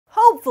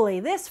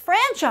hopefully this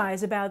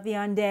franchise about the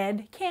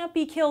undead can't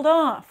be killed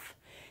off.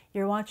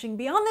 You're watching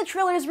Beyond the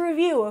Triller's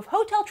review of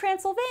Hotel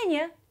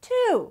Transylvania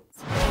 2.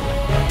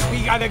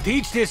 We gotta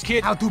teach this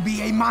kid how to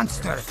be a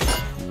monster.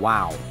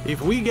 Wow.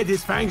 If we get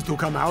his fangs to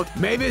come out,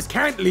 Mavis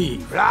can't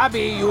leave.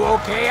 Blobby, you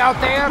okay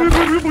out there?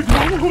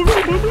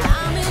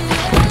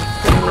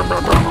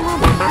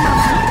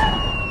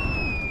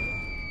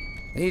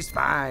 He's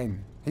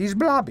fine. He's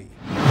blobby.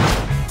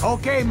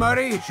 Okay,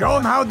 Murray, show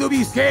him how to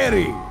be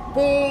scary.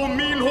 Ow!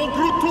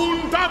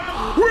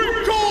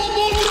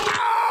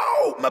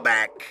 My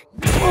back.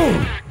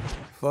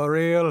 For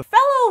real.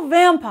 Fellow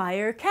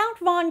vampire Count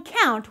Von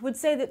Count would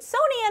say that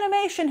Sony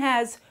Animation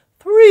has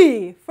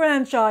 3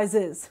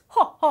 franchises.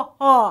 Ha ha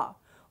ha.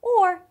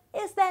 Or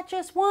is that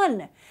just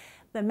one?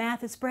 The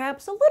math is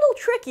perhaps a little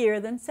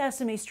trickier than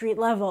Sesame Street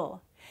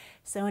level.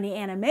 Sony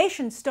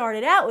Animation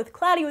started out with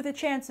Cloudy with a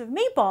Chance of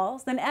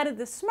Meatballs, then added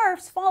the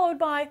Smurfs, followed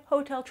by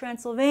Hotel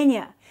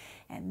Transylvania.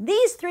 And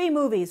these 3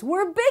 movies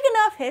were big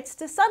enough hits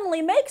to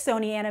suddenly make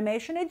Sony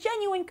Animation a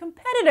genuine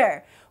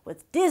competitor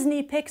with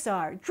Disney,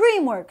 Pixar,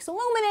 DreamWorks,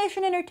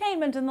 Illumination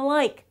Entertainment, and the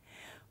like.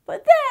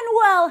 But then,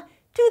 well,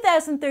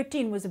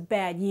 2013 was a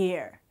bad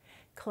year.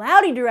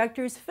 Cloudy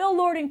directors Phil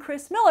Lord and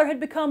Chris Miller had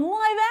become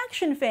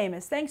live-action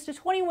famous thanks to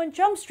 21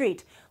 Jump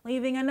Street,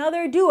 leaving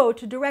another duo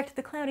to direct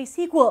the Cloudy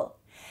sequel.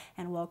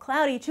 And while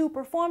Cloudy 2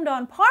 performed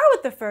on par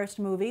with the first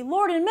movie,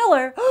 Lord and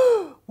Miller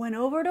went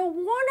over to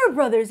Warner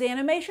Brothers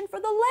Animation for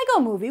the Lego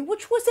Movie,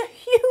 which was a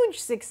huge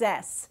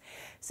success.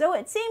 So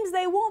it seems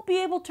they won't be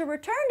able to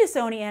return to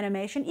Sony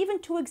Animation even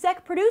to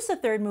exec produce a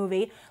 3rd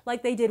movie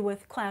like they did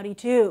with Cloudy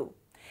 2.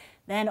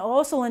 Then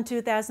also in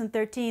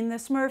 2013, The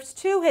Smurfs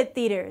 2 hit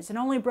theaters and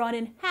only brought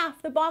in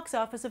half the box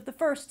office of the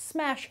first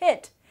smash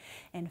hit.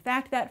 In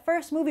fact, that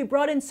first movie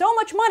brought in so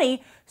much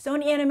money,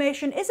 Sony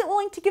Animation isn't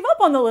willing to give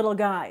up on the little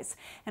guys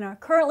and are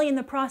currently in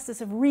the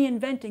process of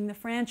reinventing the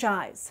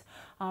franchise.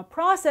 A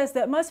process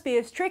that must be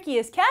as tricky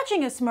as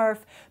catching a Smurf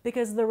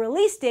because the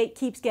release date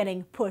keeps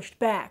getting pushed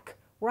back.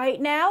 Right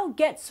now,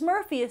 Get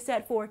Smurfy is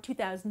set for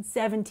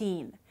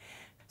 2017.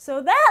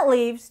 So that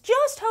leaves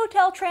just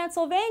Hotel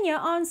Transylvania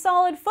on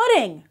solid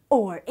footing.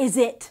 Or is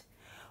it?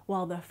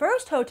 While the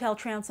first Hotel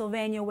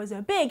Transylvania was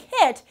a big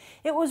hit,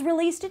 it was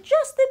released at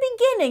just the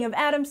beginning of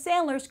Adam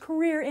Sandler's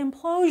career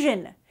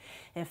implosion.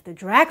 If the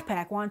Drac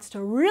Pack wants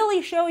to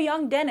really show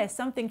young Dennis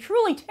something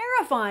truly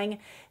terrifying,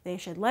 they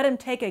should let him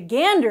take a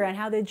gander at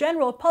how the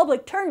general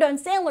public turned on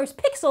Sandler's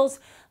pixels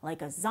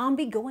like a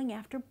zombie going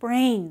after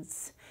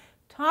brains.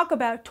 Talk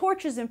about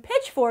torches and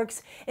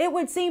pitchforks, it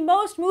would seem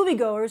most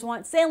moviegoers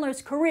want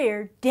Sandler's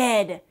career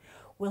dead.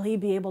 Will he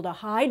be able to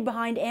hide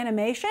behind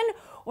animation,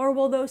 or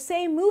will those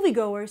same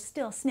moviegoers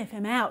still sniff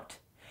him out?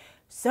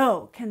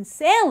 So, can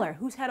Sandler,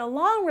 who's had a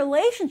long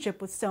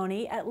relationship with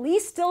Sony, at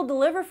least still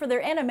deliver for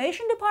their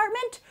animation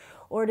department?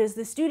 Or does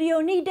the studio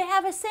need to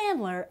have a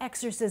Sandler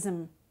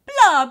exorcism?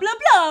 Blah, blah,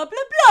 blah,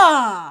 blah,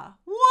 blah!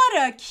 What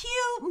a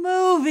cute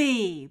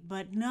movie!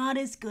 But not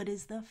as good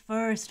as the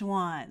first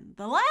one.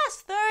 The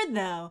last third,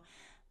 though,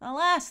 the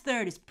last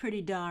third is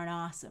pretty darn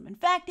awesome. In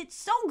fact, it's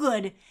so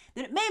good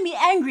that it made me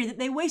angry that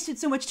they wasted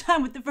so much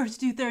time with the first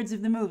 2/3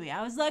 of the movie.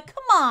 I was like,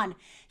 come on,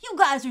 you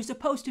guys are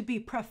supposed to be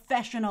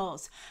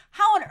professionals.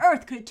 How on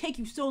earth could it take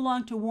you so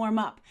long to warm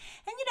up?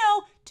 And you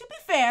know, to be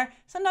fair,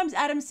 sometimes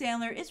Adam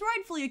Sandler is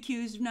rightfully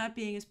accused of not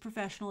being as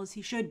professional as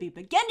he should be.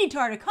 But Genndy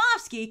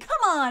Tartakovsky,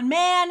 come on,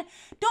 man!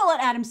 Don't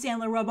let Adam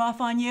Sandler rub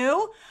off on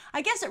you.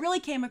 I guess it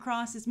really came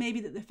across as maybe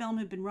that the film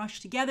had been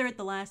rushed together at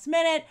the last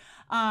minute,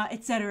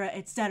 etc.,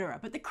 etc.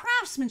 But the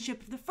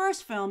craftsmanship of the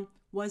first film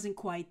wasn't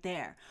quite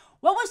there.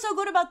 What was so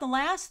good about the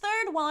last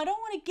third? Well, I don't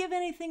want to give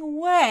anything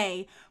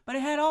away, but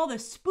it had all the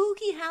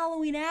spooky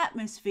Halloween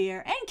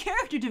atmosphere and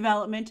character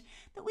development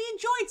that we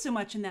enjoyed so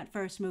much in that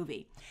first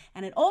movie.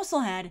 And it also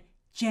had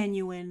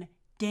genuine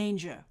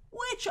danger,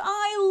 which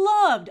I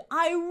loved.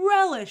 I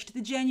relished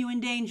the genuine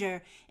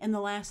danger in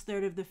the last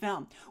third of the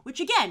film, which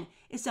again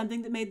is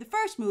something that made the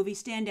first movie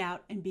stand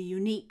out and be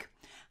unique.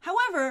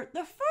 However,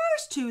 the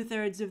first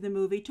 2/3 of the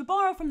movie, to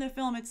borrow from the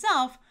film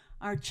itself,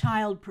 are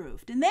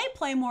child-proofed, and they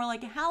play more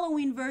like a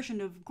Halloween version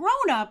of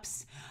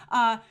Grown-Ups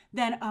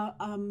than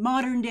a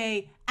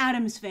modern-day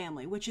Addams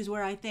Family, which is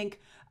where I think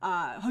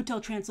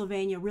Hotel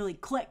Transylvania really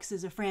clicks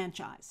as a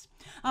franchise.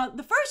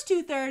 The first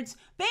 2/3,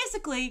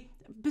 basically,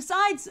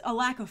 besides a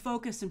lack of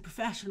focus and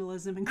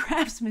professionalism and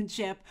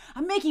craftsmanship,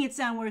 I'm making it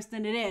sound worse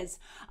than it is,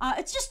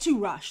 it's just too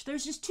rushed.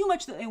 There's just too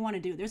much that they want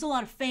to do. There's a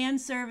lot of fan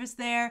service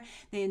there.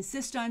 They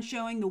insist on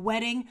showing the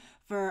wedding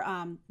for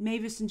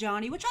Mavis and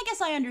Johnny, which I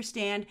guess I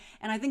understand,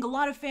 and I think a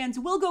lot of fans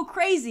will go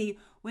crazy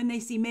when they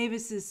see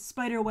Mavis's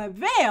spiderweb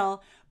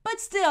veil,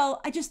 but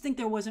still, I just think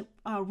there wasn't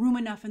room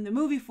enough in the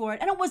movie for it,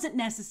 and it wasn't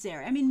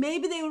necessary. I mean,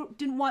 maybe they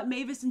didn't want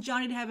Mavis and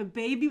Johnny to have a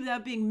baby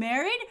without being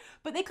married,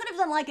 but they could have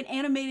done like an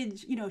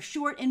animated,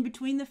 short in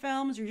between the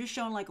films, or just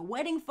shown like a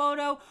wedding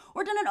photo,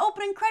 or done an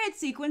opening credit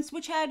sequence,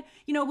 which had,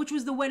 which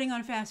was the wedding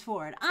on fast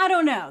forward. I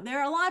don't know. There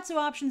are lots of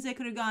options they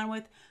could have gone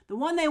with. The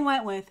one they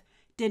went with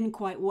didn't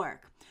quite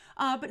work.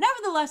 But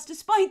nevertheless,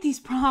 despite these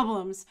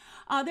problems,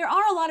 there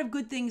are a lot of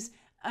good things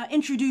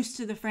introduced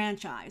to the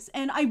franchise.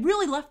 And I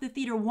really left the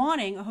theater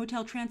wanting a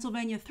Hotel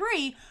Transylvania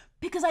 3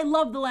 because I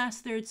loved the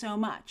last third so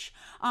much.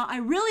 I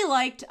really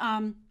liked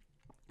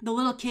the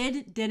little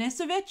kid,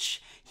 Denisovich.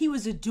 He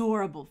was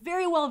adorable,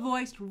 very well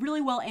voiced, really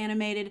well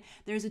animated.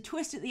 There's a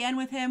twist at the end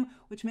with him,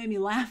 which made me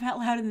laugh out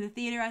loud in the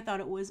theater. I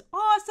thought it was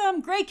awesome.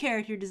 Great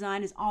character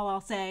design is all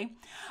I'll say.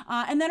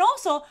 And then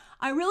also,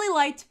 I really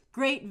liked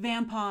Great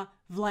Vampire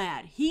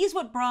Vlad. He's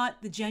what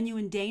brought the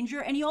genuine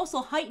danger, and he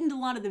also heightened a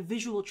lot of the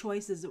visual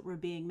choices that were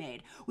being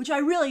made, which I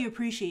really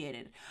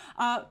appreciated.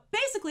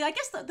 Basically, I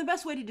guess the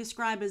best way to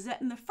describe is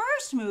that in the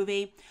first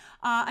movie,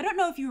 I don't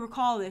know if you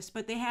recall this,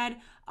 but they had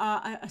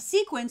a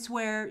sequence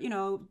where, you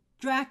know,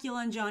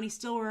 Dracula and Johnny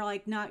still were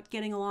like not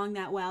getting along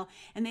that well,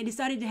 and they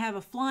decided to have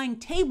a flying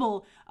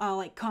table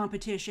like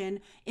competition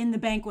in the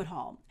banquet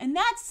hall. And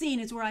that scene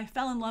is where I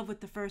fell in love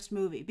with the first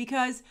movie,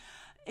 because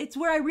it's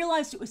where I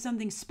realized it was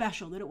something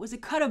special, that it was a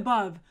cut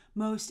above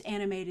most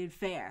animated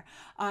fare.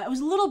 It was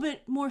a little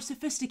bit more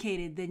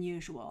sophisticated than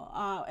usual,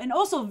 and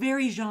also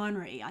very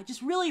genre-y. I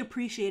just really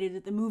appreciated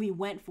that the movie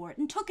went for it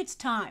and took its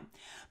time.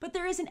 But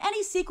there isn't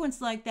any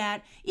sequence like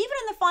that, even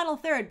in the final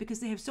third,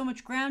 because they have so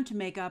much ground to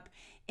make up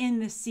in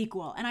the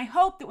sequel. And I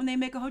hope that when they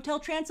make a Hotel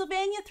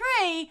Transylvania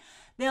 3,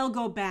 they'll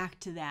go back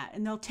to that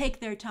and they'll take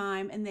their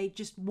time and they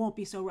just won't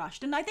be so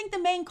rushed. And I think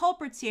the main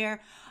culprits here,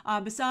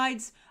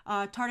 besides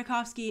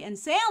Tartakovsky and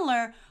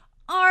Sandler,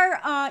 are,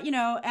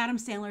 Adam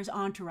Sandler's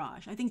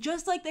entourage. I think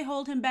just like they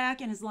hold him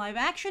back in his live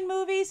action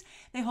movies,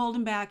 they hold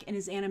him back in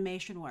his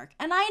animation work.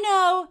 And I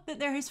know that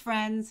they're his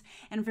friends,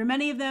 and for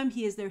many of them,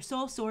 he is their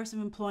sole source of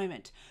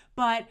employment.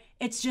 But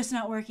it's just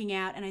not working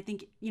out, and I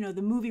think,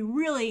 the movie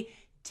really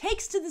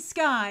takes to the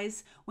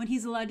skies when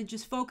he's allowed to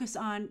just focus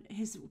on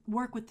his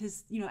work with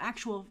his,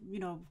 actual,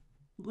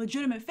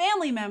 legitimate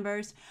family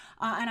members.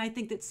 And I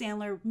think that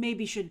Sandler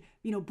maybe should,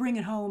 bring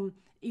it home,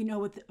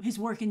 with his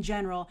work in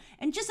general,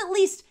 and just at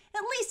least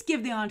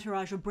give the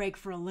entourage a break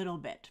for a little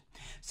bit.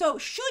 So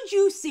should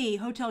you see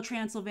Hotel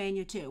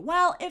Transylvania 2?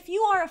 Well, if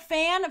you are a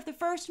fan of the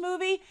first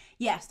movie,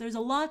 yes, there's a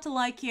lot to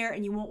like here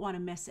and you won't want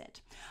to miss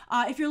it.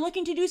 If you're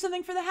looking to do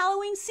something for the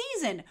Halloween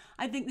season,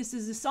 I think this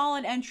is a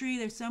solid entry.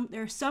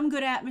 There's some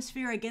good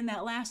atmosphere. Again,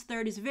 that last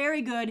third is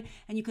very good,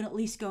 and you can at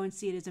least go and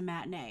see it as a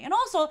matinee. And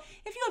also,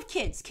 if you have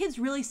kids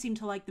really seem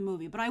to like the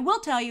movie, but I will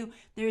tell you,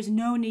 there's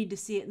no need to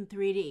see it in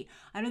 3D.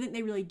 I don't think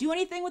they really do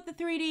anything with the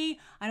 3D.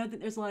 I don't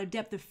think there's a lot of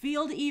depth of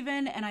field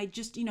even, and I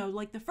just,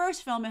 like the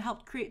first film, it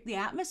helped create the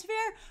atmosphere,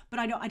 but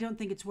I don't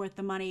think it's worth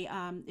the money,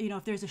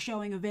 if there's a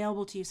showing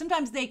available to you.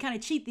 Sometimes they kind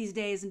of cheat these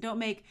days and don't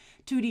make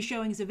 2D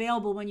showings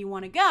available when you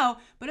want to go,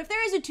 but if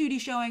there is a 2D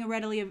showing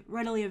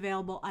readily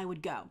available, I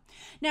would go.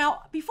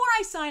 Now, before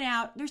I sign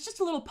out, there's just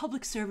a little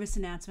public service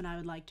announcement I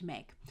would like to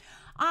make.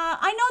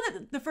 I know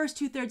that the first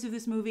 2/3 of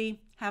this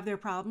movie have their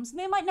problems, and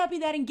they might not be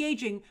that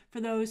engaging for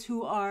those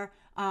who are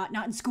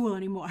not in school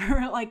anymore,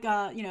 like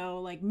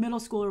middle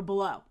school or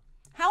below.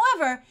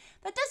 However,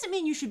 that doesn't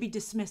mean you should be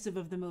dismissive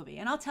of the movie,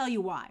 and I'll tell you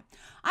why.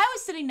 I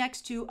was sitting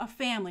next to a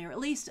family, or at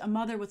least a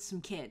mother with some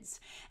kids,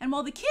 and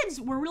while the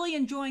kids were really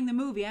enjoying the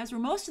movie, as were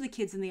most of the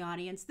kids in the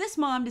audience, this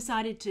mom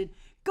decided to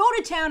go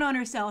to town on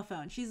her cell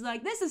phone. She's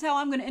like, this is how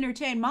I'm going to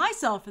entertain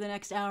myself for the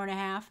next hour and a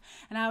half.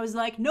 And I was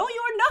like, no,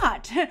 you're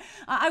not.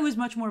 I was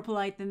much more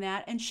polite than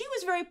that, and she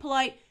was very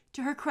polite,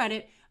 to her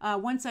credit.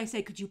 Once I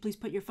said, could you please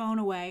put your phone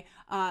away,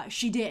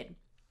 she did.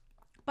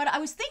 But I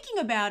was thinking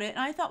about it, and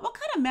I thought, what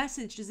kind of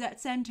message does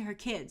that send to her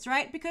kids,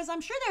 right? Because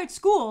I'm sure they're at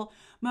school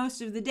most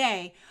of the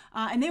day,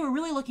 and they were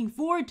really looking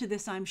forward to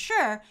this, I'm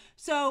sure.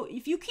 So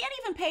if you can't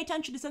even pay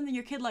attention to something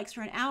your kid likes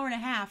for an hour and a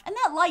half, and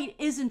that light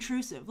is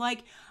intrusive,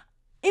 like,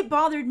 it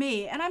bothered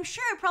me, and I'm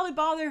sure it probably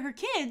bothered her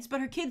kids, but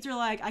her kids are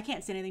like, I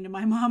can't say anything to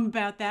my mom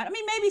about that. I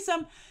mean, maybe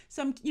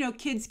some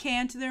kids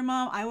can to their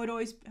mom. I would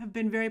always have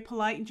been very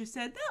polite and just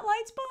said, that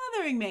light's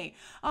bothering me.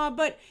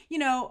 But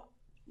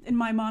in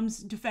my mom's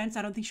defense,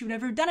 I don't think she would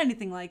ever have done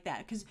anything like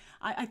that, because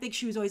I think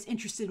she was always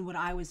interested in what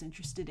I was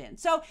interested in.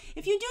 So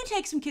if you do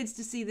take some kids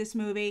to see this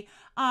movie,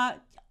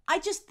 I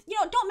just,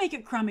 don't make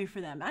it crummy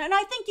for them. And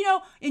I think,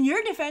 in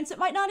your defense, it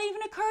might not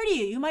even occur to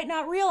you. You might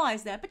not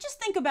realize that, but just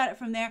think about it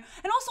from there.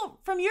 And also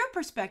from your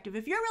perspective,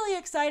 if you're really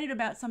excited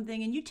about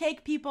something and you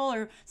take people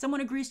or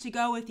someone agrees to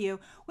go with you,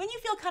 when you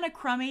feel kind of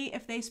crummy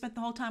if they spent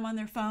the whole time on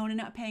their phone and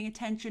not paying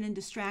attention and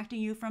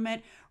distracting you from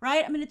it,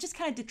 right? I mean, it just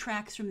kind of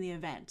detracts from the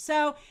event.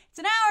 So it's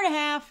an hour and a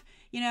half.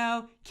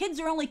 Kids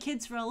are only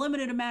kids for a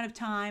limited amount of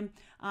time.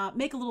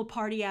 Make a little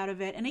party out of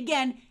it. And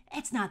again,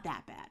 it's not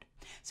that bad.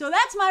 So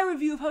that's my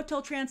review of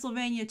Hotel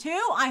Transylvania 2.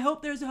 I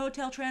hope there's a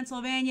Hotel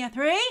Transylvania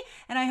 3,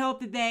 and I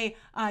hope that they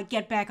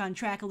get back on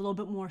track a little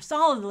bit more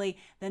solidly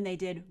than they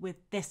did with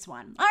this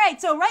one. All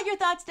right, so write your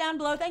thoughts down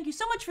below. Thank you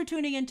so much for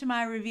tuning into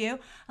my review.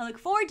 I look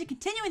forward to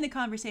continuing the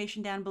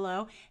conversation down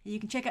below, and you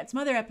can check out some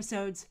other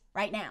episodes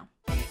right now.